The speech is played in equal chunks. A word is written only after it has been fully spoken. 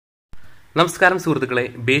നമസ്കാരം സുഹൃത്തുക്കളെ,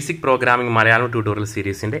 basic programming Malayalam tutorial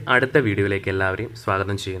സീരീസിൻ്റെ അടുത്ത വീഡിയോയിലേക്ക് എല്ലാവരെയും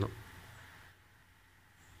സ്വാഗതം ചെയ്യുന്നു.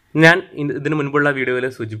 ഞാൻ ഇതിനു മുൻപുള്ള വീഡിയോയിൽ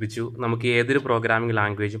സൂചിപ്പിച്ചു, നമുക്ക് ഏതൊരു പ്രോഗ്രാമിംഗ്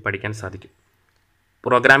ലാംഗ്വേജും പഠിക്കാൻ സാധിക്കും.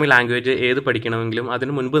 പ്രോഗ്രാമിംഗ് ലാംഗ്വേജ് ഏത് പഠിക്കണമെങ്കിലും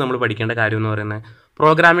അതിനു മുൻപ് നമ്മൾ പഠിക്കേണ്ട കാര്യം എന്ന് പറയുന്നത്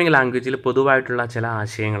പ്രോഗ്രാമിംഗ് ലാംഗ്വേജിൽ പൊതുവായിട്ടുള്ള ചില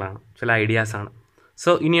ആശയങ്ങളാണ്, ചില ഐഡിയാസാണ്.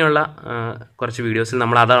 സോ ഇനിയുള്ള കുറച്ച് വീഡിയോസിൽ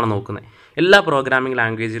നമ്മൾ അതാണ് നോക്കുന്നത്. എല്ലാ പ്രോഗ്രാമിംഗ്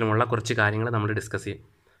ലാംഗ്വേജിലുമുള്ള കുറച്ച് കാര്യങ്ങൾ നമ്മൾ ഡിസ്കസ് ചെയ്യും.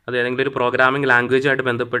 അത് ഏതെങ്കിലും ഒരു പ്രോഗ്രാമിംഗ് ലാംഗ്വേജുമായിട്ട്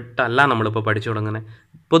ബന്ധപ്പെട്ടല്ല നമ്മളിപ്പോൾ പഠിച്ചു തുടങ്ങുന്നത്,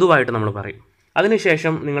 പൊതുവായിട്ട് നമ്മൾ പറയും.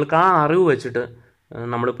 അതിനുശേഷം നിങ്ങൾക്ക് ആ അറിവ് വെച്ചിട്ട്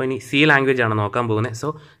നമ്മളിപ്പോൾ ഇനി സി ലാംഗ്വേജാണ് നോക്കാൻ പോകുന്നത്. സോ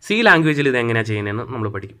സി ലാംഗ്വേജിൽ ഇത് എങ്ങനെയാണ് ചെയ്യുന്നതെന്ന് നമ്മൾ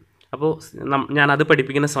പഠിക്കും. അപ്പോൾ ഞാനത്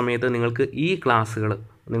പഠിപ്പിക്കുന്ന സമയത്ത് നിങ്ങൾക്ക് ഈ ക്ലാസ്സുകൾ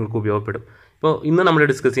നിങ്ങൾക്ക് ഉപയോഗപ്പെടും. ഇപ്പോൾ ഇന്ന് നമ്മൾ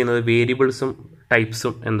ഡിസ്കസ് ചെയ്യുന്നത് വേരിയബിൾസും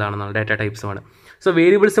ടൈപ്സും എന്താണെന്നാണ്, ഡാറ്റ ടൈപ്സുമാണ്. സോ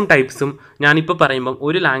വേരിയബിൾസും ടൈപ്സും ഞാനിപ്പോൾ പറയുമ്പം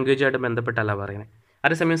ഒരു ലാംഗ്വേജുമായിട്ട് ബന്ധപ്പെട്ടല്ല പറയുന്നത്.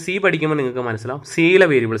 അതേസമയം സി പഠിക്കുമ്പോൾ നിങ്ങൾക്ക് മനസ്സിലാവും സിയിലെ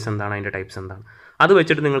വേരിയബിൾസ് എന്താണ്, അതിൻ്റെ ടൈപ്സ് എന്താണ്. അത്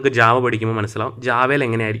വെച്ചിട്ട് നിങ്ങൾക്ക് ജാവ പഠിക്കുമ്പോൾ മനസ്സിലാവും ജാവയിൽ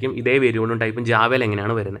എങ്ങനെയായിരിക്കും ഇതേ വേരിയബിളും ടൈപ്പും ജാവയിൽ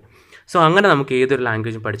എങ്ങനെയാണ് വരുന്നത്. സോ അങ്ങനെ നമുക്ക് ഏതൊരു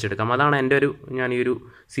ലാംഗ്വേജും പഠിച്ചെടുക്കാം. അതാണ് എൻ്റെ ഞാൻ ഈ ഒരു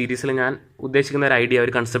സീരീസിൽ ഞാൻ ഉദ്ദേശിക്കുന്ന ഒരു ഐഡിയ,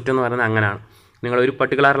 ഒരു കൺസെപ്റ്റ് എന്ന് പറയുന്നത് അങ്ങനെയാണ്. നിങ്ങളൊരു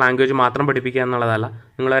പർട്ടിക്കുലർ ലാംഗ്വേജ് മാത്രം പഠിപ്പിക്കുക എന്നുള്ളതല്ല,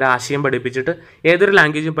 നിങ്ങളൊരു ആശയം പഠിപ്പിച്ചിട്ട് ഏതൊരു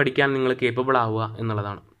ലാംഗ്വേജും പഠിക്കാൻ നിങ്ങൾ കേപ്പബിൾ ആവുക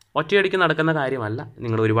എന്നുള്ളതാണ്. ഒറ്റയടിക്ക് നടക്കുന്ന കാര്യമല്ല.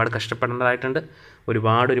 നിങ്ങൾ ഒരുപാട് കഷ്ടപ്പെടേണ്ടതായിട്ടുണ്ട്,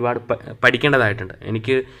 ഒരുപാട് പഠിക്കേണ്ടതായിട്ടുണ്ട്.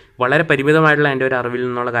 എനിക്ക് വളരെ പരിമിതമായിട്ടുള്ള എൻ്റെ ഒരു അറിവിൽ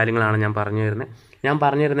നിന്നുള്ള കാര്യങ്ങളാണ് ഞാൻ പറഞ്ഞു തരുന്നത്. ഞാൻ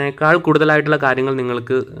പറഞ്ഞു തരുന്നതിനേക്കാൾ കൂടുതലായിട്ടുള്ള കാര്യങ്ങൾ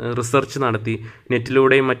നിങ്ങൾക്ക് റിസർച്ച് നടത്തി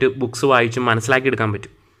നെറ്റിലൂടെയും മറ്റ് ബുക്സ് വായിച്ചും മനസ്സിലാക്കിയെടുക്കാൻ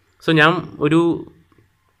പറ്റും. സോ ഞാൻ ഒരു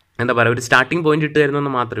ഒരു സ്റ്റാർട്ടിംഗ് പോയിന്റ് ഇട്ട്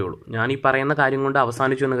തരുന്നതെന്ന് മാത്രമേ ഉള്ളൂ. ഞാൻ ഈ പറയുന്ന കാര്യം കൊണ്ട്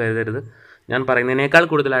അവസാനിച്ചു എന്ന് കരുതരുത്. ഞാൻ പറയുന്നതിനേക്കാൾ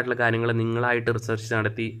കൂടുതലായിട്ടുള്ള കാര്യങ്ങൾ നിങ്ങളായിട്ട് റിസർച്ച്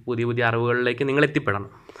നടത്തി പുതിയ പുതിയ അറിവുകളിലേക്ക് നിങ്ങൾ എത്തിപ്പെടണം.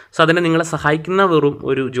 സോ അതിനെ നിങ്ങളെ സഹായിക്കുന്ന വെറും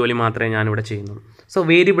ഒരു ജോലി മാത്രമേ ഞാനിവിടെ ചെയ്യുന്നുള്ളൂ. സോ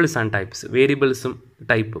വേരിയബിൾസ് ആൻഡ് ടൈപ്സ്, വേരിയബിൾസും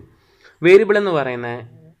ടൈപ്പും. വേരിയബിൾ എന്ന് പറയുന്നത്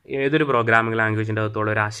ഏതൊരു പ്രോഗ്രാമിംഗ് ലാംഗ്വേജിൻ്റെ അകത്തുള്ള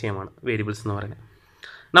ഒരു ആശയമാണ് വേരിയബിൾസ് എന്ന് പറയുന്നത്.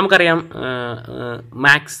 നമുക്കറിയാം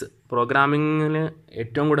മാത്സ് പ്രോഗ്രാമിങ്ങിൽ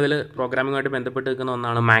ഏറ്റവും കൂടുതൽ പ്രോഗ്രാമിങ്ങുമായിട്ട് ബന്ധപ്പെട്ട് നിൽക്കുന്ന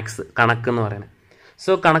ഒന്നാണ് മാത്സ്, കണക്ക് എന്ന് പറയുന്നത്.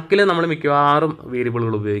 സോ കണക്കിൽ നമ്മൾ മിക്കവാറും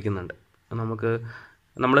വേരിയബിളുകൾ ഉപയോഗിക്കുന്നുണ്ട്.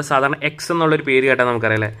 നമ്മൾ സാധാരണ എക്സ് എന്നുള്ളൊരു പേര് കേട്ടാൽ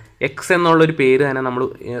നമുക്കറിയാം. എക്സ് എന്നുള്ളൊരു പേര് തന്നെ നമ്മൾ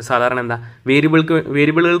സാധാരണ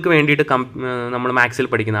വേരിയബിളുകൾക്ക് വേണ്ടിയിട്ട് നമ്മൾ മാത്സിൽ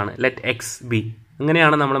പഠിക്കുന്നതാണ്. ലെറ്റ് എക്സ് ബി,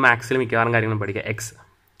 അങ്ങനെയാണ് നമ്മൾ മാത്സിൽ മിക്കവാറും കാര്യങ്ങൾ പഠിക്കുക, എക്സ്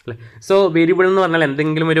അല്ലേ. സോ വേരിയബിൾ എന്ന് പറഞ്ഞാൽ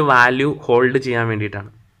എന്തെങ്കിലും ഒരു വാല്യൂ ഹോൾഡ് ചെയ്യാൻ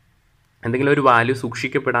വേണ്ടിയിട്ടാണ്, എന്തെങ്കിലും ഒരു വാല്യൂ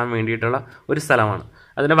സൂക്ഷിക്കപ്പെടാൻ വേണ്ടിയിട്ടുള്ള ഒരു സ്ഥലമാണ്.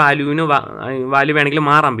 അതിൻ്റെ വാല്യൂ വേണമെങ്കിൽ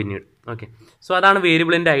മാറാം പിന്നീട്. ഓക്കെ, സോ അതാണ്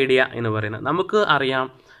വേരിയബിളിൻ്റെ ഐഡിയ എന്ന് പറയുന്നത്. നമുക്ക് അറിയാം,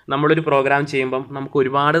 നമ്മളൊരു പ്രോഗ്രാം ചെയ്യുമ്പം നമുക്ക്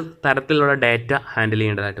ഒരുപാട് തരത്തിലുള്ള ഡാറ്റ ഹാൻഡിൽ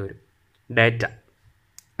ചെയ്യേണ്ടതായിട്ട് വരും. ഡാറ്റ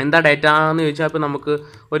എന്താ ഡാറ്റ എന്ന് ചോദിച്ചാൽ, ഇപ്പോൾ നമുക്ക്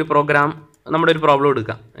ഒരു നമ്മുടെ ഒരു പ്രോബ്ലം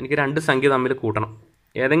എടുക്കാം. എനിക്ക് രണ്ട് സംഖ്യ തമ്മിൽ കൂട്ടണം,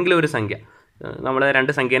 ഏതെങ്കിലും ഒരു സംഖ്യ. നമ്മൾ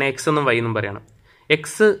രണ്ട് സംഖ്യേനെ എക്സ് എന്നും വൈ എന്നും പറയണം.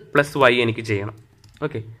 എക്സ് പ്ലസ് വൈ എനിക്ക് ചെയ്യണം.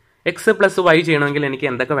 ഓക്കെ, എക്സ് പ്ലസ് വൈ ചെയ്യണമെങ്കിൽ എനിക്ക്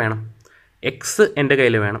എന്തൊക്കെ വേണം? എക്സ് എൻ്റെ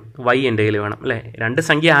കയ്യിൽ വേണം, വൈ എൻ്റെ കയ്യിൽ വേണം അല്ലേ. രണ്ട്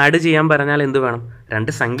സംഖ്യ ആഡ് ചെയ്യാൻ പറഞ്ഞാൽ എന്ത് വേണം? രണ്ട്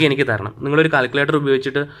സംഖ്യ എനിക്ക് തരണം. നിങ്ങളൊരു കാൽക്കുലേറ്റർ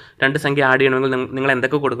ഉപയോഗിച്ചിട്ട് രണ്ട് സംഖ്യ ആഡ് ചെയ്യണമെങ്കിൽ നിങ്ങൾ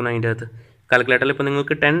എന്തൊക്കെ കൊടുക്കണം അതിൻ്റെ അകത്ത്? കാൽക്കുലേറ്ററിൽ ഇപ്പോൾ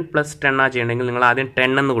നിങ്ങൾക്ക് 10 + 10 ചെയ്യണമെങ്കിൽ നിങ്ങൾ ആദ്യം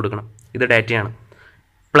 10 എന്ന് കൊടുക്കണം. ഇത് ഡാറ്റയാണ്.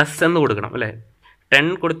 പ്ലസ് എന്ന് കൊടുക്കണം അല്ലേ.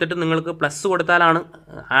 10 കൊടുത്തിട്ട് നിങ്ങൾക്ക് പ്ലസ് കൊടുത്താലാണ്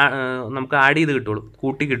നമുക്ക് ആഡ് ചെയ്ത് കിട്ടുള്ളൂ,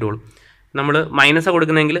 കൂട്ടി കിട്ടുള്ളൂ. നമ്മൾ മൈനസ്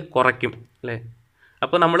കൊടുക്കുന്നതെങ്കിൽ കുറയ്ക്കും അല്ലേ.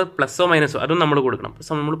 അപ്പോൾ നമ്മൾ പ്ലസ്സോ മൈനസോ അതും നമ്മൾ കൊടുക്കണം.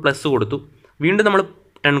 സോ നമ്മൾ പ്ലസ് കൊടുത്തു, വീണ്ടും നമ്മൾ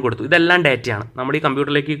 10 കൊടുത്തു. ഇതെല്ലാം ഡാറ്റയാണ്. നമ്മൾ ഈ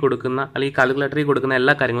കമ്പ്യൂട്ടറിലേക്ക് കൊടുക്കുന്ന അല്ലെങ്കിൽ കാൽക്കുലേറ്ററിൽ കൊടുക്കുന്ന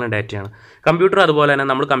എല്ലാ കാര്യങ്ങളും ഡാറ്റയാണ്. കമ്പ്യൂട്ടർ അതുപോലെ തന്നെ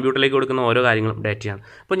നമ്മൾ കമ്പ്യൂട്ടറിലേക്ക് കൊടുക്കുന്ന ഓരോ കാര്യങ്ങളും ഡാറ്റയാണ്.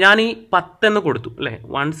 അപ്പോൾ ഞാൻ ഈ 10 എന്ന് കൊടുത്തു അല്ലേ,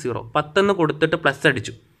 10 10 എന്ന് കൊടുത്തിട്ട് പ്ലസ്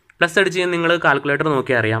അടിച്ചു. പ്ലസ് അടിച്ച് നിങ്ങൾ കാൽക്കുലേറ്റർ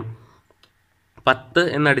നോക്കിയാൽ അറിയാം, 10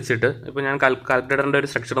 എന്നടിച്ചിട്ട് ഇപ്പോൾ ഞാൻ കാൽക്കുലേറ്ററിൻ്റെ ഒരു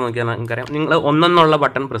സ്ട്രക്ചർ നോക്കിയാൽ നമുക്കറിയാം. നിങ്ങൾ 1 എന്നുള്ള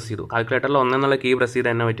ബട്ടൺ പ്രസ് ചെയ്തു, കാൽക്കുലേറ്ററിൽ 1 എന്നുള്ള കീ പ്രസ്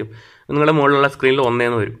ചെയ്താൽ തന്നെ പറ്റും. നിങ്ങളുടെ മുകളിലുള്ള സ്ക്രീനിൽ 1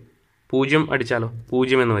 എന്ന് വരും. 0 അടിച്ചാലോ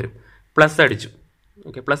 0 എന്ന് വരും. പ്ലസ് അടിച്ചു.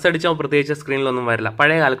 ഓക്കെ, പ്ലസ് അടിച്ചാൽ പ്രത്യേകിച്ച് സ്ക്രീനിലൊന്നും വരില്ല.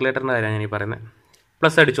 പഴയ കാൽക്കുലേറ്ററിൻ്റെ കാര്യമാണ് ഞാൻ ഈ പറയുന്നത്.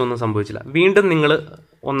 പ്ലസ് അടിച്ചൊന്നും സംഭവിച്ചില്ല. വീണ്ടും നിങ്ങൾ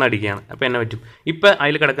 1 അടിക്കുകയാണ്. അപ്പോൾ എന്നെ പറ്റും? ഇപ്പോൾ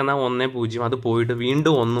അതിൽ കിടക്കുന്ന 1 0 അത് പോയിട്ട്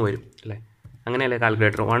വീണ്ടും 1 വരും അല്ലേ. അങ്ങനെയല്ലേ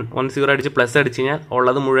കാൽക്കുലേറ്റർ. 10 അടിച്ച് പ്ലസ് അടിച്ച് കഴിഞ്ഞാൽ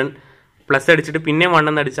ഉള്ളത് മുഴുവൻ പ്ലസ് അടിച്ചിട്ട് പിന്നെ 1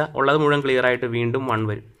 എന്ന് അടിച്ചാൽ ഉള്ളത് മുഴുവൻ ക്ലിയർ ആയിട്ട് വീണ്ടും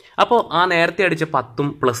 1 വരും. അപ്പോൾ ആ നേരത്തെ അടിച്ച 10ഉം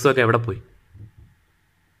പ്ലസ്സും ഒക്കെ എവിടെ പോയി?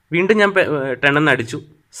 വീണ്ടും ഞാൻ 10 എന്ന് അടിച്ചു,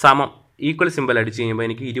 സമം ഈക്വൽ സിമ്പിൾ അടിച്ച് കഴിയുമ്പോൾ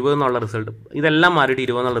എനിക്ക് 20 എന്നുള്ള റിസൾട്ട്, ഇതെല്ലാം മാറിയിട്ട്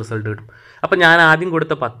 20 എന്നുള്ള റിസൾട്ട് കിട്ടും. അപ്പോൾ ഞാൻ ആദ്യം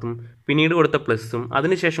കൊടുത്ത 10ഉം പിന്നീട് കൊടുത്ത പ്ലസ്സും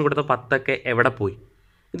അതിനുശേഷം കൊടുത്ത 10ഒക്കെ എവിടെ പോയി?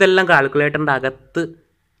 ഇതെല്ലാം കാൽക്കുലേറ്ററിൻ്റെ അകത്ത്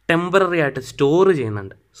ടെമ്പററി ആയിട്ട് സ്റ്റോർ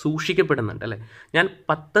ചെയ്യുന്നുണ്ട്, സൂക്ഷിക്കപ്പെടുന്നുണ്ട് അല്ലേ. ഞാൻ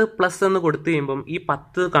 10 പ്ലസ് എന്ന് കൊടുത്തു കഴിയുമ്പം ഈ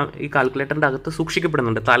 10 ഈ കാൽക്കുലേറ്ററിൻ്റെ അകത്ത്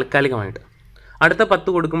സൂക്ഷിക്കപ്പെടുന്നുണ്ട് താൽക്കാലികമായിട്ട്. അടുത്ത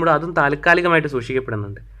 10 കൊടുക്കുമ്പോൾ അതും താൽക്കാലികമായിട്ട്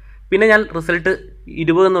സൂക്ഷിക്കപ്പെടുന്നുണ്ട്. പിന്നെ ഞാൻ റിസൾട്ട്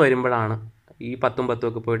 20 എന്ന് വരുമ്പോഴാണ് ഈ 10ഉം 10ഉം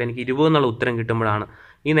ഒക്കെ പോയിട്ട് എനിക്ക് 20 എന്നുള്ള ഉത്തരം കിട്ടുമ്പോഴാണ്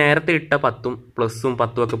ഈ നേരത്തെ ഇട്ട 10ഉം പ്ലസ്സും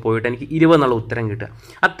 10ഉം ഒക്കെ പോയിട്ട് എനിക്ക് 20 എന്നുള്ള ഉത്തരം കിട്ടുക.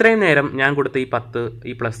 അത്രയും നേരം ഞാൻ കൊടുത്ത ഈ 10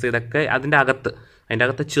 ഈ പ്ലസ് ഇതൊക്കെ അതിൻ്റെ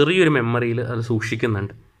അകത്ത് ചെറിയൊരു മെമ്മറിയിൽ അത്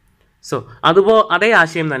സൂക്ഷിക്കുന്നുണ്ട്. സോ അതേ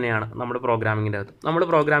ആശയം തന്നെയാണ് നമ്മുടെ പ്രോഗ്രാമിങ്ങിൻ്റെ അകത്ത്. നമ്മൾ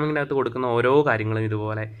പ്രോഗ്രാമിങ്ങിൻ്റെ അകത്ത് കൊടുക്കുന്ന ഓരോ കാര്യങ്ങളും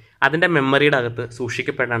ഇതുപോലെ അതിൻ്റെ മെമ്മറിയുടെ അകത്ത്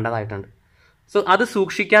സൂക്ഷിക്കപ്പെടേണ്ടതായിട്ടുണ്ട്. സോ അത്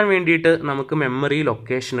സൂക്ഷിക്കാൻ വേണ്ടിയിട്ട് നമുക്ക് മെമ്മറി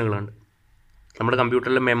ലൊക്കേഷനുകളുണ്ട്. നമ്മുടെ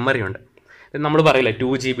കമ്പ്യൂട്ടറിൽ മെമ്മറി ഉണ്ട്. നമ്മൾ പറയില്ലേ 2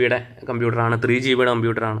 GB കമ്പ്യൂട്ടറാണ്, 3 GB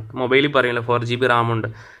കമ്പ്യൂട്ടറാണ്, മൊബൈലിൽ പറയില്ല 4 GB റാമുണ്ട്.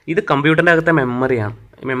 ഇത് കമ്പ്യൂട്ടറിൻ്റെ അകത്തെ മെമ്മറിയാണ്,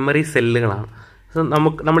 മെമ്മറി സെല്ലുകളാണ്. സോ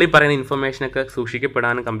നമ്മൾ ഈ പറയുന്ന ഇൻഫർമേഷനൊക്കെ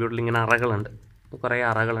സൂക്ഷിക്കപ്പെടാനും കമ്പ്യൂട്ടറിൽ ഇങ്ങനെ അറകളുണ്ട്, കുറേ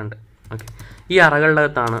അറകളുണ്ട്. ഓക്കെ, ഈ അറകളുടെ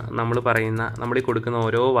അകത്താണ് നമ്മൾ ഈ കൊടുക്കുന്ന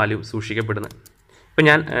ഓരോ വാല്യൂ സൂക്ഷിക്കപ്പെടുന്നത്. ഇപ്പോൾ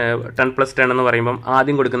ഞാൻ 10+10 എന്ന് പറയുമ്പം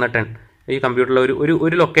ആദ്യം കൊടുക്കുന്ന 10 ഈ കമ്പ്യൂട്ടറിൽ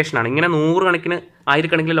ഒരു ലൊക്കേഷനാണ്. ഇങ്ങനെ 100 കണക്കിന്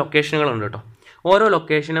 1000 ലൊക്കേഷനുകളുണ്ട് കേട്ടോ. ഓരോ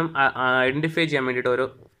ലൊക്കേഷനും ഐഡൻറ്റിഫൈ ചെയ്യാൻ വേണ്ടിയിട്ട്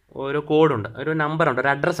ഓരോ കോഡുണ്ട്, ഒരു നമ്പറുണ്ട്, ഒരു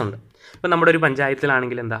അഡ്രസ്സ് ഉണ്ട്. ഇപ്പോൾ നമ്മുടെ ഒരു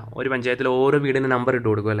പഞ്ചായത്തിലാണെങ്കിൽ ഒരു പഞ്ചായത്തിൽ ഓരോ വീടിന് നമ്പർ ഇട്ട്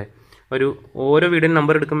കൊടുക്കും അല്ലേ. ഓരോ വീടിന്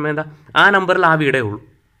നമ്പർ എടുക്കുമ്പോൾ ആ നമ്പറിൽ ആ വീടേ ഉള്ളൂ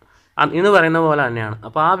എന്ന് പറയുന്ന പോലെ തന്നെയാണ്.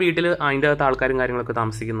 അപ്പോൾ ആ വീട്ടിൽ അതിൻ്റെ അകത്ത് ആൾക്കാരും കാര്യങ്ങളൊക്കെ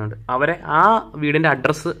താമസിക്കുന്നുണ്ട്. അവരെ ആ വീടിൻ്റെ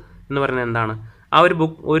അഡ്രസ്സ് എന്ന് പറയുന്നത് എന്താണ്, ആ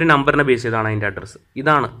ഒരു നമ്പറിനെ ബേസ് ചെയ്താണ് അതിൻ്റെ അഡ്രസ്സ്.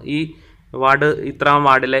 ഇതാണ് ഈ ഇത്രാം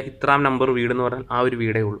വാർഡിലെ ഇത്രാം നമ്പർ വീട് എന്ന് പറഞ്ഞാൽ ആ ഒരു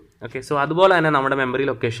വീടേ ഉള്ളൂ. ഓക്കെ, സോ അതുപോലെ തന്നെ നമ്മുടെ മെമ്മറി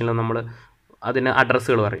ലൊക്കേഷനിൽ നമ്മൾ അതിന്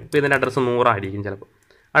അഡ്രസ്സുകൾ പറയും. ഇപ്പോൾ ഇതിൻ്റെ അഡ്രസ്സ് 100 ആയിരിക്കും, ചിലപ്പോൾ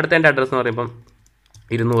അടുത്തതിൻ്റെ അഡ്രസ്സ് എന്ന് പറയുമ്പം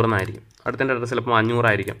 200 എന്നായിരിക്കും, അടുത്തതിൻ്റെ അഡ്രസ്സ് ചിലപ്പോൾ 500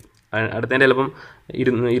 ആയിരിക്കും, അടുത്തതിൻ്റെ ചിലപ്പം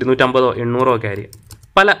 250 800 ഒക്കെ ആയിരിക്കും.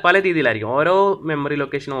 പല രീതിയിലായിരിക്കും. ഓരോ മെമ്മറി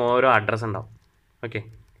ലൊക്കേഷനും ഓരോ അഡ്രസ്സ് ഉണ്ടാവും. ഓക്കെ,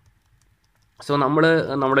 സോ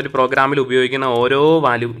നമ്മുടെ ഒരു പ്രോഗ്രാമിൽ ഉപയോഗിക്കുന്ന ഓരോ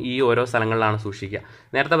വാല്യൂ ഈ ഓരോ സ്ഥലങ്ങളിലാണ് സൂക്ഷിക്കുക.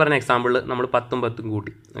 നേരത്തെ പറഞ്ഞ എക്സാമ്പിളിൽ നമ്മൾ 10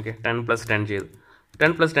 കൂട്ടി. ഓക്കെ, 10+10 ചെയ്തു.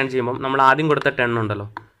 10+10 ചെയ്യുമ്പം നമ്മൾ ആദ്യം കൊടുത്ത 10 ഉണ്ടല്ലോ,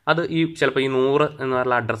 അത് ചിലപ്പോൾ ഈ 100 എന്ന്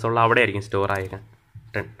പറഞ്ഞ അഡ്രസ്സുള്ള അവിടെ ആയിരിക്കും സ്റ്റോർ ആയേക്കാൻ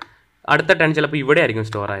 10. അടുത്ത 10 ചിലപ്പോൾ ഇവിടെ ആയിരിക്കും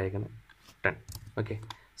സ്റ്റോർ ആയേക്കുന്നത് 10. ഓക്കെ,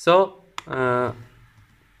 സോ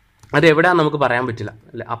അത് എവിടെയാണെന്ന് നമുക്ക് പറയാൻ പറ്റില്ല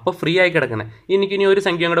അല്ലേ. അപ്പോൾ ഫ്രീ ആയി കിടക്കുന്നത്. എനിക്കിനി ഒരു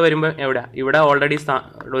സംഖ്യ കൂടെ വരുമ്പോൾ ഇവിടെ ഓൾറെഡി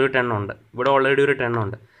ഒരു 10 ഉണ്ട്, ഇവിടെ ഓൾറെഡി ഒരു 10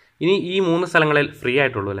 ഉണ്ട്. ഇനി ഈ 3 സ്ഥലങ്ങളിൽ ഫ്രീ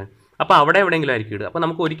ആയിട്ടുള്ളൂ അല്ലേ. അപ്പോൾ അവിടെ എവിടെയെങ്കിലും ആയിരിക്കും ഇടുക. അപ്പോൾ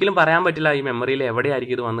നമുക്ക് ഒരിക്കലും പറയാൻ പറ്റില്ല ഈ മെമ്മറിയിൽ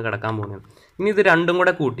എവിടെയായിരിക്കും ഇത് വന്ന് കിടക്കാൻ പോകുന്നത്. ഇനി ഇത് രണ്ടും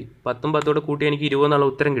കൂടെ കൂട്ടി 10 കൂട്ടി എനിക്ക് 20 എന്നുള്ള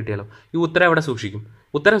ഉത്തരം കിട്ടിയാലോ. ഈ ഉത്തരം എവിടെ സൂക്ഷിക്കും?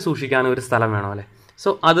 ഉത്തരം സൂക്ഷിക്കാൻ ഒരു സ്ഥലം വേണം അല്ലേ. സോ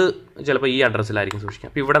അത് ചിലപ്പോൾ ഈ അഡ്രസ്സിലായിരിക്കും സൂക്ഷിക്കുക.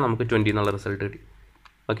 അപ്പോൾ ഇവിടെ നമുക്ക് 20 എന്നുള്ള റിസൾട്ട് കിട്ടി.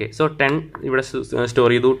 ഓക്കെ, സോ 10 ഇവിടെ സ്റ്റോർ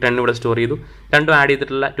ചെയ്തു, 10 ഇവിടെ സ്റ്റോർ ചെയ്തു, രണ്ടും ആഡ്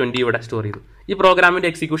ചെയ്തിട്ടുള്ള 20 ഇവിടെ സ്റ്റോർ ചെയ്തു. ഈ പ്രോഗ്രാമിൻ്റെ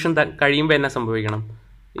എക്സിക്യൂഷൻ കഴിയുമ്പോൾ എന്നെ സംഭവിക്കണം,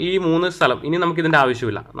 ഈ 3 സ്ഥലം ഇനി നമുക്കിതിൻ്റെ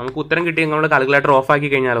ആവശ്യമില്ല. നമുക്ക് ഉത്തരം കിട്ടി നമ്മുടെ കാൽക്കുലേറ്റർ ഓഫ് ആക്കി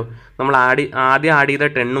കഴിഞ്ഞാലോ നമ്മൾ ആദ്യം ആഡ് ചെയ്ത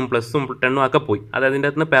 10ഉം പ്ലസും 10ഉം ഒക്കെ പോയി, അത് അതിൻ്റെ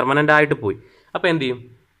അകത്ത് നിന്ന് പെർമനൻ്റ് ആയിട്ട് പോയി. അപ്പോൾ എന്ത് ചെയ്യും,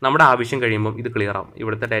 നമ്മുടെ ആവശ്യം കഴിയുമ്പം ഇത് ക്ലിയർ ആവും.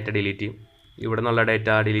 ഇവിടുത്തെ ഡാറ്റ ഡിലീറ്റ് ചെയ്യും, ഇവിടെ നിന്നുള്ള ഡാറ്റ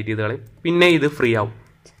ഡിലീറ്റ് ചെയ്ത് കളയും, പിന്നെ ഇത് ഫ്രീ ആവും.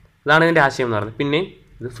 ഇതാണ് ഇതിൻ്റെ ആശയം എന്ന് പറയുന്നത്. പിന്നെയും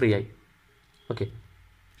ഇത് ഫ്രീ ആയി. ഓക്കെ,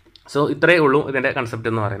 സോ ഇത്രയേ ഉള്ളൂ ഇതിൻ്റെ കൺസെപ്റ്റ്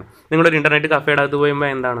എന്ന് പറയുന്നത്. നിങ്ങളൊരു ഇൻ്റർനെറ്റ് കഫേയുടെ അകത്ത് പോയുമ്പോൾ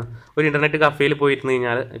എന്താണ്, ഒരു ഇൻ്റർനെറ്റ് കഫേയിൽ പോയിരുന്നു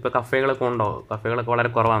കഴിഞ്ഞാൽ, ഇപ്പോൾ കഫേകളൊക്കെ ഉണ്ടോ, കഫേകളൊക്കെ വളരെ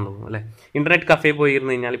കുറവാണെന്ന് തോന്നുന്നു അല്ലേ. ഇൻ്റർനെറ്റ് കഫേ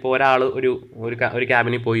പോയിരുന്നു കഴിഞ്ഞാൽ ഇപ്പോൾ ഒരാൾ ഒരു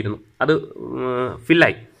ക്യാബിനിൽ പോയിരുന്നു, അത്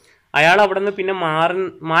ഫില്ലായി, അയാൾ അവിടെ നിന്ന് പിന്നെ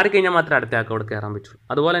മാറിക്കഴിഞ്ഞാൽ മാത്രമേ അടുത്ത ആൾക്ക് അവിടെ കയറാൻ പറ്റുള്ളൂ.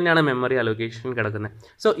 അതുപോലെ തന്നെയാണ് മെമ്മറി അലോക്കേഷൻ കിടക്കുന്നത്.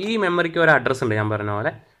 സോ ഈ മെമ്മറിക്ക് ഒരു അഡ്രസ്സ് ഉണ്ട്, ഞാൻ പറഞ്ഞ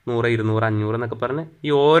പോലെ 100 200 500 എന്നൊക്കെ പറഞ്ഞ്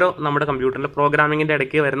ഈ ഓരോ നമ്മുടെ കമ്പ്യൂട്ടറിൻ്റെ പ്രോഗ്രാമിങ്ങിൻ്റെ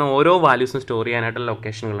ഇടയ്ക്ക് വരുന്ന ഓരോ വാല്യൂസും സ്റ്റോർ ചെയ്യാനായിട്ടുള്ള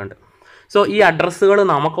ലൊക്കേഷനുകളുണ്ട്. സോ ഈ അഡ്രസ്സുകൾ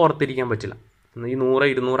നമുക്ക് ഓർത്തിരിക്കാൻ പറ്റില്ല. ഈ 100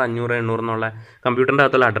 200 500 800 എന്നുള്ള കമ്പ്യൂട്ടറിൻ്റെ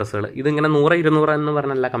അകത്തുള്ള അഡ്രസ്സുകൾ ഇതിങ്ങനെ 100 200 എന്ന്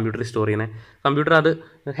പറഞ്ഞല്ല കമ്പ്യൂട്ടർ സ്റ്റോർ ചെയ്യുന്നത്. കമ്പ്യൂട്ടർ അത്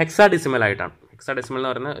ഹെക്സാഡെസിമൽ ആയിട്ടാണ്. ഹെക്സാഡെസിമൽ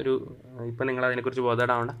എന്ന് പറഞ്ഞാൽ ഇപ്പോൾ നിങ്ങൾ അതിനെക്കുറിച്ച്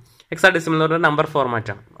ബോധേഡാവേണ്ട, ഹെക്സാഡെസിമൽ എന്ന് പറഞ്ഞാൽ നമ്പർ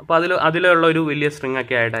ഫോർമാറ്റാണ്. അപ്പോൾ അതിലുള്ള ഒരു വലിയ സ്ട്രിങ്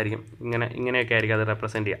ഒക്കെ ആയിട്ടായിരിക്കും ഇങ്ങനെയൊക്കെ ആയിരിക്കും അത്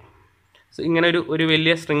റെപ്രസെൻറ്റ് ചെയ്യുക. സോ ഇങ്ങനെ ഒരു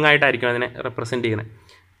വലിയ സ്ട്രിങ് ആയിട്ടായിരിക്കും അതിനെ റെപ്രസെൻറ്റ് ചെയ്യുന്നത്.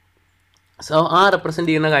 സോ ആ റെപ്രസെൻറ്റ്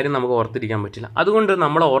ചെയ്യുന്ന കാര്യം നമുക്ക് ഓർത്തിരിക്കാൻ പറ്റില്ല. അതുകൊണ്ട്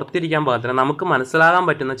നമ്മൾ ഓർത്തിരിക്കാൻ പാകത്തിന് നമുക്ക് മനസ്സിലാകാൻ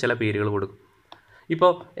പറ്റുന്ന ചില പേരുകൾ കൊടുക്കും.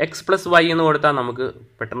 ഇപ്പോൾ x+y എന്ന് കൊടുത്താൽ നമുക്ക്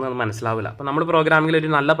പെട്ടെന്ന് അത് മനസ്സിലാവില്ല. അപ്പോൾ നമ്മൾ പ്രോഗ്രാമിങ്ങിൽ ഒരു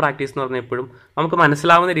നല്ല പ്രാക്ടീസ് എന്ന് പറഞ്ഞാൽ എപ്പോഴും നമുക്ക്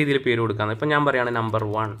മനസ്സിലാവുന്ന രീതിയിൽ പേര് കൊടുക്കാമെന്ന്. ഇപ്പോൾ ഞാൻ പറയുകയാണ് നമ്പർ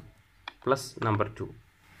 1 + നമ്പർ 2.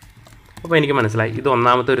 അപ്പോൾ എനിക്ക് മനസ്സിലായി ഇത്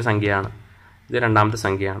ഒന്നാമത്തെ ഒരു സംഖ്യയാണ്, ഇത് രണ്ടാമത്തെ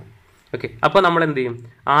സംഖ്യയാണ്. ഓക്കെ, അപ്പോൾ നമ്മൾ എന്ത് ചെയ്യും,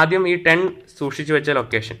 ആദ്യം ഈ 10 സൂക്ഷിച്ച് വെച്ച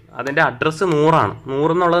ലൊക്കേഷൻ അതിൻ്റെ അഡ്രസ്സ് 100 ആണ്. 100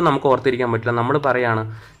 എന്നുള്ളത് നമുക്ക് ഓർത്തിരിക്കാൻ പറ്റില്ല. നമ്മൾ പറയുകയാണ്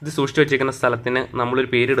ഇത് സൂക്ഷിച്ച് വെച്ചിരിക്കുന്ന സ്ഥലത്തിന് നമ്മളൊരു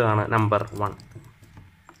പേരിടുകയാണ് നമ്പർ 1.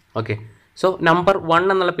 ഓക്കെ, സോ നമ്പർ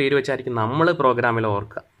 1 എന്നുള്ള പേര് വെച്ചായിരിക്കും നമ്മൾ പ്രോഗ്രാമിൽ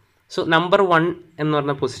ഓർക്കുക. സോ നമ്പർ 1 എന്ന്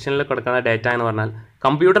പറഞ്ഞ പൊസിഷനിൽ കൊടുക്കുന്ന ഡാറ്റ എന്ന് പറഞ്ഞാൽ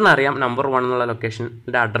കമ്പ്യൂട്ടറിന് അറിയാം നമ്പർ 1 എന്നുള്ള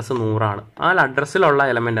ലൊക്കേഷൻ്റെ അഡ്രസ്സ് 100 ആണ്. ആ അഡ്രസ്സിലുള്ള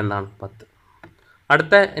എലമെൻ്റ് എന്താണ്, 10.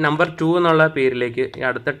 അടുത്ത നമ്പർ 2 എന്നുള്ള പേരിലേക്ക് ഈ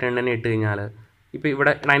അടുത്ത 10 ഇട്ട് കഴിഞ്ഞാൽ ഇപ്പോൾ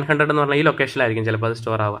ഇവിടെ 900 എന്ന് പറഞ്ഞാൽ ഈ ലൊക്കേഷനിലായിരിക്കും ചിലപ്പോൾ അത്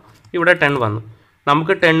സ്റ്റോർ ആവുക. ഇവിടെ 10 വന്നു,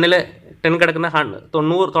 നമുക്ക് 10 കിടക്കുന്ന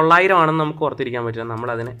 900 ആണെന്ന് നമുക്ക് ഓർത്തിരിക്കാൻ പറ്റില്ല.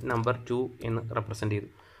 നമ്മളതിനെ നമ്പർ 2 എന്ന് റെപ്രസെൻറ്റ് ചെയ്തു.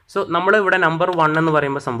 സോ നമ്മൾ ഇവിടെ നമ്പർ 1 എന്ന്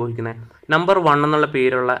പറയുമ്പോൾ സംഭവിക്കുന്നത് നമ്പർ 1 എന്നുള്ള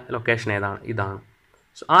പേരുള്ള ലൊക്കേഷൻ ഏതാണ്, ഇതാണ്.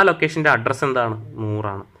 സോ ആ ലൊക്കേഷൻ്റെ അഡ്രസ്സ് എന്താണ്, 100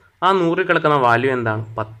 ആണ്. ആ 100 കിടക്കുന്ന വാല്യൂ എന്താണ്,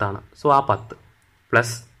 10 ആണ്. സോ ആ 10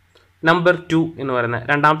 പ്ലസ് നമ്പർ 2 എന്ന് പറയുന്ന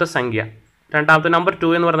രണ്ടാമത്തെ സംഖ്യ, രണ്ടാമത്തെ നമ്പർ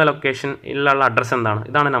 2 എന്ന് പറയുന്ന ലൊക്കേഷനിലുള്ള അഡ്രസ്സ് എന്താണ്,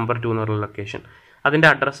 ഇതാണ് നമ്പർ 2 എന്ന് പറയുന്ന ലൊക്കേഷൻ. അതിൻ്റെ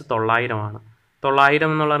അഡ്രസ്സ് 900 ആണ്.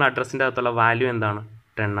 900 എന്നുള്ള അഡ്രസ്സിൻ്റെ അകത്തുള്ള വാല്യൂ എന്താണ്,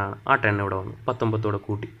 10 ആണ്. ആ 10 ഇവിടെ വന്നു, 19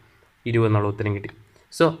 കൂട്ടി 20 എന്നുള്ള ഉത്തരം കിട്ടി.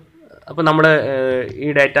 സോ അപ്പോൾ നമ്മൾ ഈ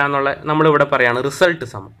ഡാറ്റ എന്നുള്ള നമ്മളിവിടെ പറയുകയാണ്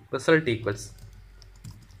റിസൾട്ട്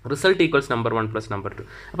ഈക്വൽസ് നമ്പർ 1 + നമ്പർ 2.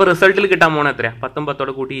 അപ്പോൾ റിസൾട്ടിൽ കിട്ടാൻ പോകുന്നത് എത്രയാണ്?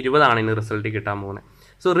 19 കൂട്ടി 20 ആണ് ഇന്ന് റിസൾട്ട് കിട്ടാൻ പോകുന്നത്.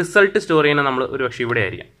 സോ റിസൾട്ട് സ്റ്റോർ ചെയ്യുന്നത് നമ്മൾ ഒരു പക്ഷേ ഇവിടെ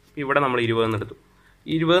ആയിരിക്കാം. ഇവിടെ നമ്മൾ 20 എടുത്തു.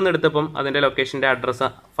 20 എടുത്തപ്പം അതിൻ്റെ ലൊക്കേഷൻ്റെ അഡ്രസ്സ്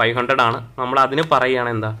 500 ആണ്. നമ്മൾ അതിന് പറയുകയാണ്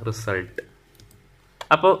എന്താ? റിസൾട്ട്.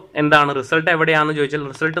 അപ്പോൾ എന്താണ് റിസൾട്ട് എവിടെയാണെന്ന് ചോദിച്ചാൽ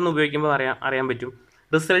റിസൾട്ട് എന്ന് ഉപയോഗിക്കുമ്പോൾ അറിയാൻ പറ്റും.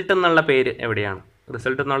 റിസൾട്ട് എന്നുള്ള പേര് എവിടെയാണ്?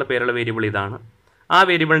 റിസൾട്ട് എന്നുള്ള പേരുള്ള വേരിയബിൾ ഇതാണ്. ആ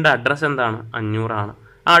വേരിയബിളിൻ്റെ അഡ്രസ്സ് എന്താണ്? 500 ആണ്.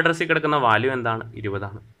 ആ അഡ്രസ്സിൽ കിടക്കുന്ന വാല്യൂ എന്താണ്? 20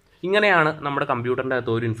 ആണ്. ഇങ്ങനെയാണ് നമ്മുടെ കമ്പ്യൂട്ടറിൻ്റെ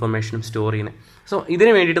അകത്ത് ഒരു ഇൻഫർമേഷനും സ്റ്റോർ ചെയ്യുന്നത്. സോ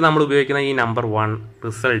ഇതിന് വേണ്ടിയിട്ട് നമ്മൾ ഉപയോഗിക്കുന്ന ഈ നമ്പർ 1,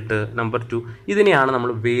 റിസൾട്ട്, നമ്പർ 2 ഇതിനെയാണ്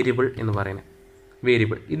നമ്മൾ വേരിയബിൾ എന്ന് പറയുന്നത്.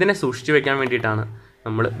 വേരിയബിൾ ഇതിനെ സൂക്ഷിച്ചു വെക്കാൻ വേണ്ടിയിട്ടാണ്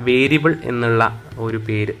നമ്മൾ വേരിയബിൾ എന്നുള്ള ഒരു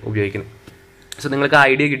പേര് ഉപയോഗിക്കുന്നത്. സോ നിങ്ങൾക്ക്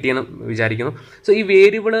ഐഡിയ കിട്ടിയെന്ന് വിചാരിക്കുന്നു. സോ ഈ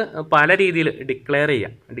വേരിയബിൾ പല രീതിയിൽ ഡിക്ലെയർ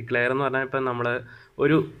എന്ന് പറഞ്ഞാൽ ഇപ്പം നമ്മൾ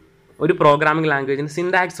ഒരു പ്രോഗ്രാമിംഗ് ലാംഗ്വേജിന്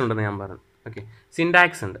സിൻടാക്സ് ഉണ്ടെന്ന് ഞാൻ പറഞ്ഞു. ഓക്കെ,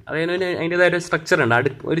 സിൻടാക്സ് ഉണ്ട്, അതിൻ്റെതായ ഒരു സ്ട്രക്ചർ ഉണ്ട്,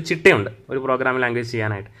 ഒരു ചിട്ടയുണ്ട് ഒരു പ്രോഗ്രാമിംഗ് ലാംഗ്വേജ്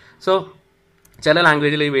ചെയ്യാനായിട്ട്. സോ ചില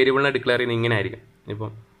ലാംഗ്വേജിൽ ഈ വേരിയബിളിനെ ഡിക്ലെയർ ചെയ്യുന്നത് ഇങ്ങനെ ആയിരിക്കും.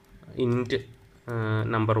 ഇപ്പം ഇൻറ്റ്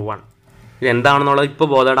നമ്പർ 1 ഇതെന്താണെന്നുള്ളത് ഇപ്പോൾ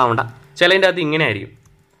ബോധേടാവണ്ട. ചിലതിൻ്റെ അകത്ത് ഇങ്ങനെ ആയിരിക്കും,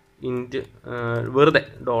 ഇൻറ്റ് വെറുതെ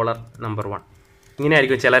 $നമ്പർ 1 ഇങ്ങനെ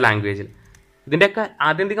ആയിരിക്കും ചില ലാംഗ്വേജിൽ. ഇതിൻ്റെയൊക്കെ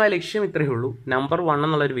ആത്യന്തികമായ ലക്ഷ്യം ഇത്രയേ ഉള്ളൂ, നമ്പർ 1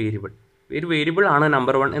 എന്നുള്ളൊരു വേരിയബിൾ ആണ്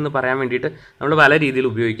നമ്പർ 1 എന്ന് പറയാൻ വേണ്ടിയിട്ട് നമ്മൾ പല രീതിയിൽ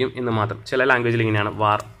ഉപയോഗിക്കും എന്ന് മാത്രം. ചില ലാംഗ്വേജിൽ ഇങ്ങനെയാണ്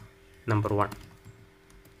var നമ്പർ 1.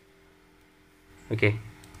 ഓക്കെ,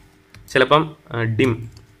 ചിലപ്പം dim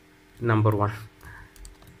നമ്പർ 1.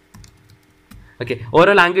 ഓക്കെ,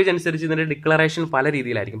 ഓരോ ലാംഗ്വേജ് അനുസരിച്ച് ഇതിൻ്റെ ഡിക്ലറേഷൻ പല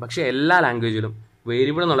രീതിയിലായിരിക്കും. പക്ഷേ എല്ലാ ലാംഗ്വേജിലും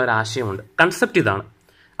വേരിയബിൾ എന്നുള്ളൊരു ആശയമുണ്ട്. കൺസെപ്റ്റ് ഇതാണ്.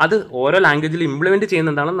 അത് ഓരോ ലാംഗ്വേജിൽ ഇംപ്ലിമെൻറ്റ്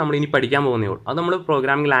ചെയ്യുന്നതാണെന്ന് നമ്മൾ ഇനി പഠിക്കാൻ പോകുന്നേ ഉള്ളൂ. അത് നമ്മൾ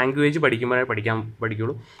പ്രോഗ്രാമിംഗ് ലാംഗ്വേജ് പഠിക്കുമ്പോഴേ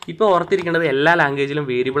പഠിക്കുള്ളൂ. ഇപ്പോൾ ഓർത്തിരിക്കേണ്ടത് എല്ലാ ലാംഗ്വേജിലും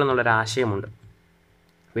വേരിയബിൾ എന്നുള്ളൊരു ആശയമുണ്ട്.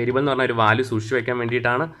 വേരിയബിൾ എന്ന് പറഞ്ഞാൽ ഒരു വാല്യൂ സൂക്ഷിച്ച് വയ്ക്കാൻ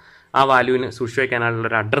വേണ്ടിയിട്ടാണ്. ആ വാല്യൂവിന് സൂക്ഷിച്ച്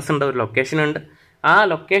വയ്ക്കാനുള്ളൊരു അഡ്രസ്സ് ഉണ്ട്, ഒരു ലൊക്കേഷൻ ഉണ്ട്. ആ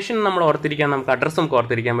ലൊക്കേഷൻ നമ്മൾ ഓർത്തിരിക്കാൻ നമുക്ക് അഡ്രസ്സ് നമുക്ക്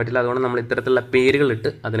ഓർത്തിരിക്കാൻ പറ്റില്ല. അതുകൊണ്ട് നമ്മൾ ഇത്തരത്തിലുള്ള പേരുകളിട്ട്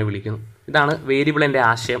അതിനെ വിളിക്കുന്നു. ഇതാണ് വേരിയബിളിൻ്റെ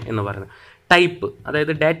ആശയം എന്ന് പറയുന്നത്. ടൈപ്പ്,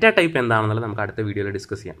 അതായത് ഡാറ്റ ടൈപ്പ് എന്താണെന്നുള്ളത് നമുക്ക് അടുത്ത വീഡിയോയിൽ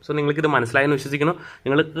ഡിസ്കസ് ചെയ്യാം. സോ നിങ്ങൾക്കിത് മനസ്സിലായെന്ന് വിശ്വസിക്കുന്നു.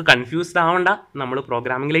 നിങ്ങൾക്ക് കൺഫ്യൂസ്ഡ് ആവണ്ട, നമ്മൾ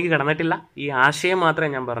പ്രോഗ്രാമിംഗിലേക്ക് കടന്നിട്ടില്ല. ഈ ആശയം മാത്രമേ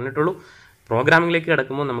ഞാൻ പറഞ്ഞിട്ടുള്ളൂ. പ്രോഗ്രാമിംഗിലേക്ക്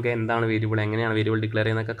കിടക്കുമ്പോൾ നമുക്ക് എന്താണ് വേരിയബിൾ, എങ്ങനെയാണ് വേരിയബിൾ ഡിക്ലെയർ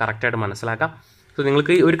ചെയ്യുന്നതൊക്കെ കറക്റ്റായിട്ട് മനസ്സിലാക്കാം. സോ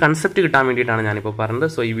നിങ്ങൾക്ക് ഒരു കൺസെപ്റ്റ് കിട്ടാൻ വേണ്ടിയിട്ടാണ് ഞാനിപ്പോൾ പറഞ്ഞത്.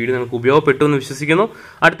 സോ ഈ വീഡിയോ നിങ്ങൾക്ക് ഉപയോഗപ്പെട്ടു എന്ന് വിശ്വസിക്കുന്നു.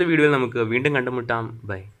 അടുത്ത വീഡിയോയിൽ നമുക്ക് വീണ്ടും കണ്ടുമുട്ടാം.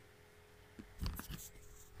 ബൈ.